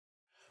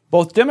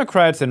Both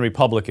Democrats and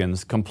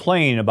Republicans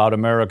complain about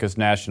America's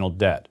national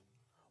debt,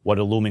 what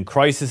a looming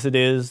crisis it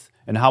is,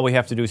 and how we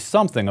have to do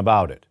something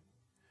about it.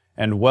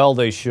 And well,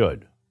 they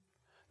should.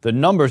 The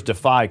numbers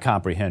defy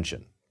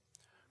comprehension.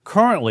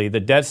 Currently, the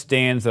debt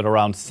stands at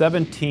around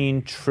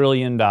 $17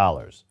 trillion,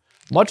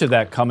 much of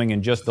that coming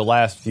in just the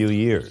last few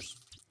years.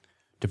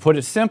 To put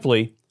it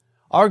simply,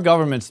 our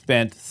government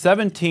spent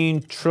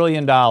 $17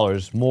 trillion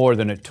more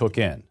than it took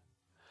in.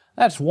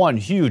 That's one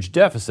huge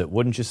deficit,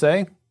 wouldn't you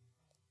say?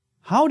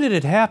 How did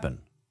it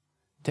happen?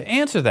 To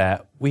answer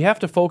that, we have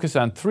to focus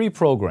on three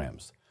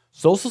programs: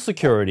 Social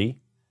Security,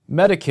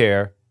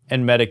 Medicare,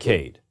 and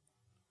Medicaid.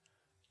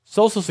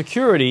 Social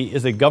Security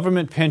is a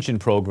government pension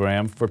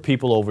program for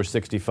people over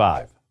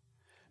 65.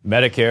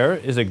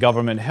 Medicare is a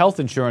government health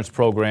insurance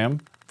program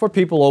for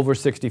people over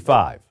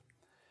 65.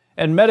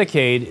 And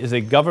Medicaid is a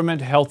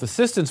government health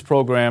assistance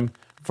program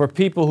for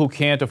people who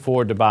can't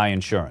afford to buy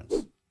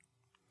insurance.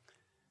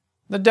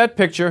 The debt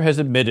picture has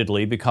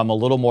admittedly become a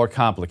little more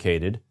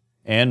complicated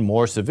and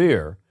more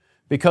severe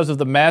because of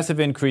the massive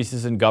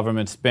increases in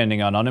government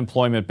spending on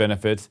unemployment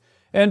benefits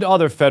and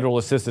other federal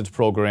assistance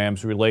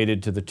programs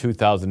related to the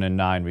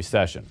 2009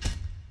 recession.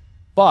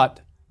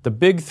 But the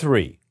big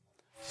three,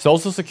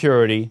 Social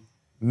Security,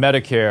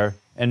 Medicare,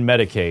 and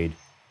Medicaid,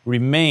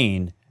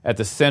 remain at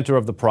the center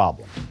of the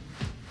problem.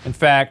 In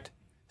fact,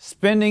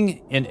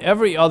 spending in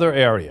every other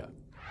area,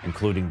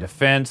 including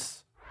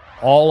defense,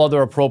 all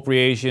other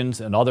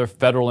appropriations, and other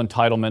federal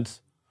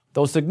entitlements,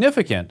 though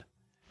significant,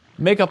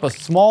 make up a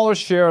smaller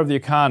share of the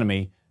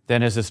economy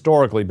than has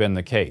historically been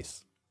the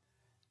case.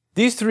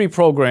 These three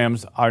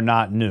programs are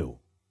not new.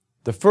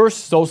 The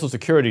first Social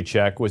Security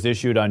check was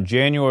issued on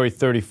January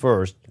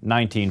 31st,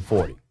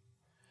 1940.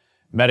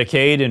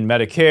 Medicaid and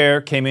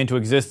Medicare came into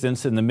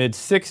existence in the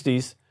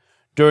mid-60s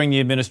during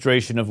the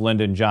administration of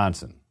Lyndon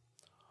Johnson.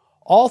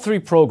 All three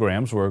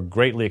programs were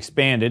greatly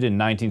expanded in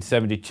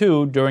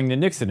 1972 during the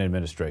Nixon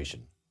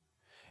administration.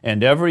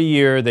 And every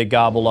year they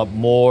gobble up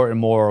more and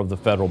more of the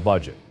federal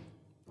budget.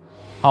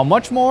 How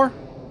much more?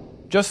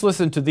 Just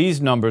listen to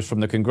these numbers from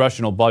the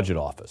Congressional Budget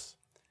Office.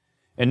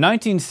 In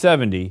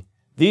 1970,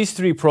 these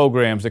three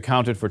programs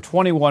accounted for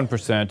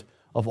 21%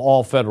 of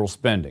all federal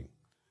spending.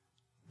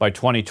 By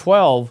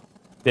 2012,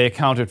 they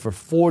accounted for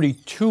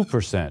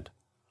 42%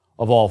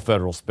 of all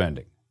federal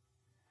spending.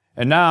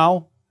 And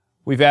now,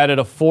 we've added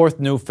a fourth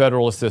new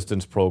federal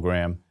assistance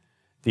program,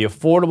 the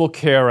Affordable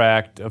Care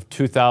Act of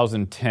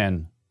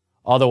 2010,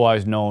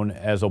 otherwise known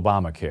as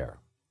Obamacare.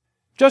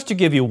 Just to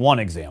give you one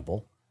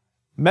example,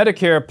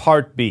 Medicare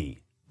Part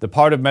B, the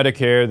part of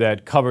Medicare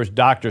that covers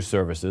doctor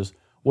services,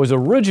 was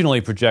originally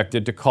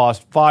projected to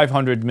cost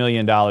 $500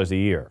 million a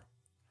year.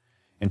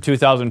 In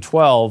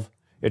 2012,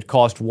 it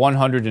cost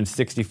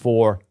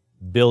 $164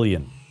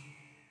 billion.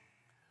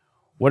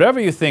 Whatever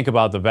you think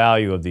about the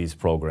value of these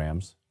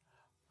programs,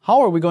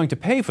 how are we going to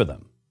pay for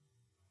them?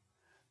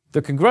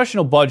 The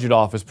Congressional Budget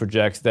Office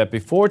projects that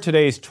before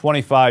today's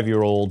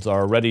 25-year-olds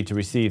are ready to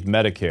receive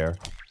Medicare,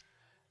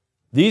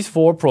 these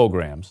four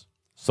programs,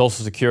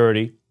 Social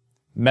Security,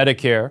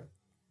 Medicare,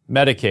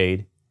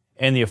 Medicaid,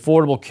 and the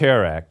Affordable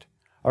Care Act,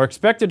 are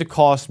expected to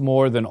cost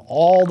more than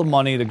all the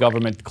money the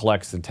government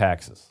collects in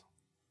taxes.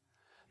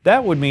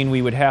 That would mean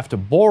we would have to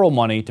borrow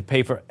money to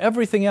pay for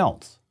everything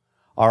else: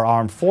 our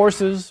armed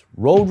forces,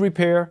 road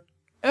repair,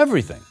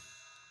 everything.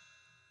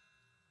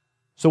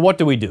 So what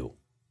do we do?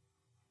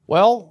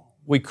 Well,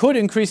 we could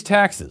increase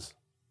taxes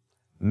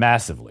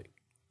massively.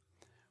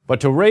 But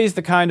to raise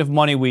the kind of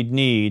money we'd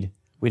need,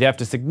 we'd have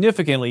to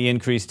significantly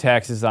increase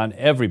taxes on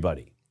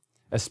everybody,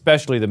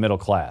 especially the middle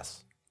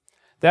class.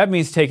 That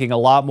means taking a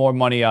lot more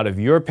money out of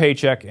your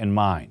paycheck and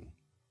mine.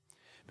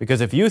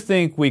 Because if you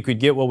think we could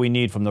get what we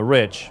need from the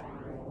rich,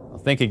 well,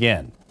 think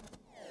again.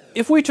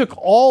 If we took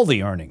all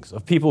the earnings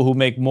of people who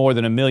make more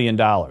than $1 million,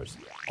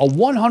 a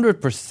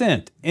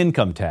 100%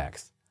 income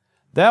tax,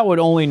 that would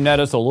only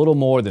net us a little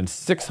more than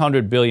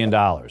 $600 billion.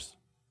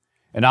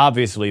 And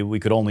obviously,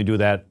 we could only do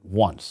that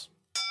once.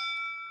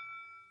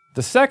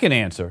 The second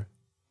answer,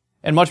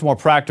 and much more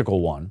practical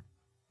one,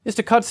 is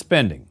to cut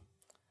spending.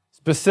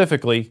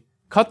 Specifically,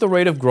 cut the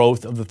rate of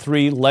growth of the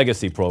three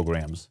legacy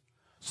programs: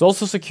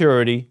 Social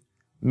Security,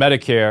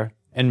 Medicare,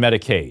 and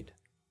Medicaid.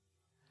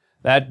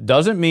 That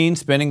doesn't mean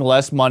spending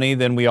less money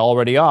than we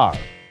already are.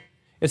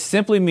 It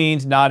simply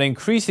means not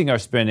increasing our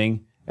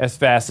spending as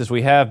fast as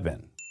we have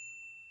been.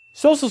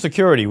 Social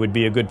Security would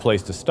be a good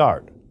place to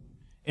start.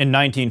 In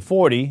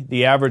 1940,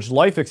 the average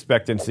life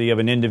expectancy of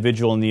an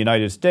individual in the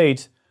United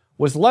States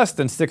was less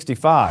than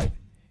 65,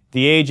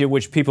 the age at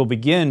which people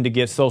begin to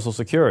get Social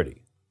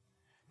Security.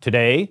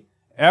 Today,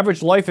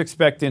 average life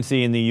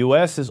expectancy in the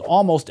U.S. is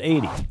almost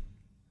 80.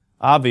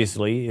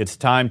 Obviously, it's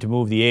time to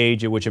move the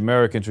age at which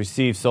Americans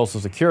receive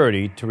Social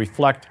Security to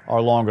reflect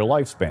our longer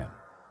lifespan.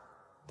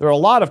 There are a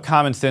lot of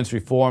common sense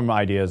reform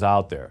ideas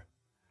out there,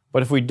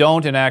 but if we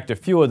don't enact a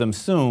few of them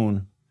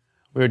soon,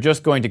 we are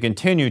just going to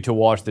continue to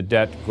watch the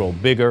debt grow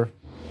bigger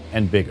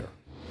and bigger.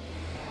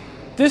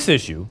 This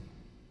issue,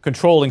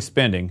 controlling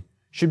spending,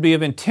 should be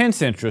of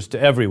intense interest to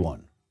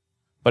everyone,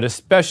 but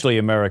especially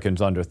Americans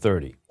under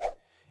 30.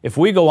 If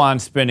we go on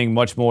spending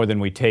much more than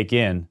we take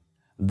in,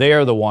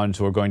 they're the ones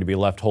who are going to be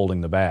left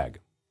holding the bag.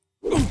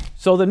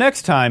 So the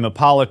next time a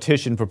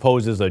politician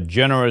proposes a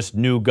generous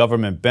new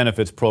government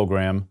benefits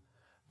program,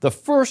 the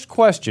first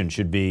question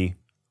should be,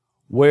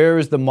 where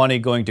is the money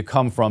going to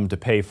come from to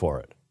pay for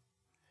it?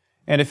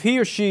 And if he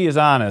or she is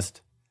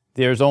honest,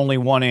 there's only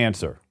one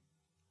answer: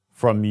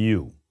 from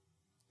you.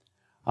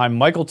 I'm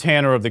Michael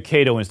Tanner of the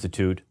Cato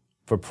Institute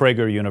for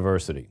Prager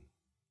University.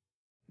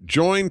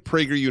 Join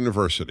Prager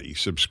University,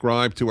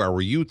 subscribe to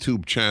our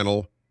YouTube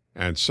channel,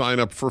 and sign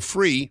up for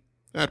free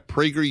at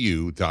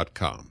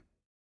PragerU.com.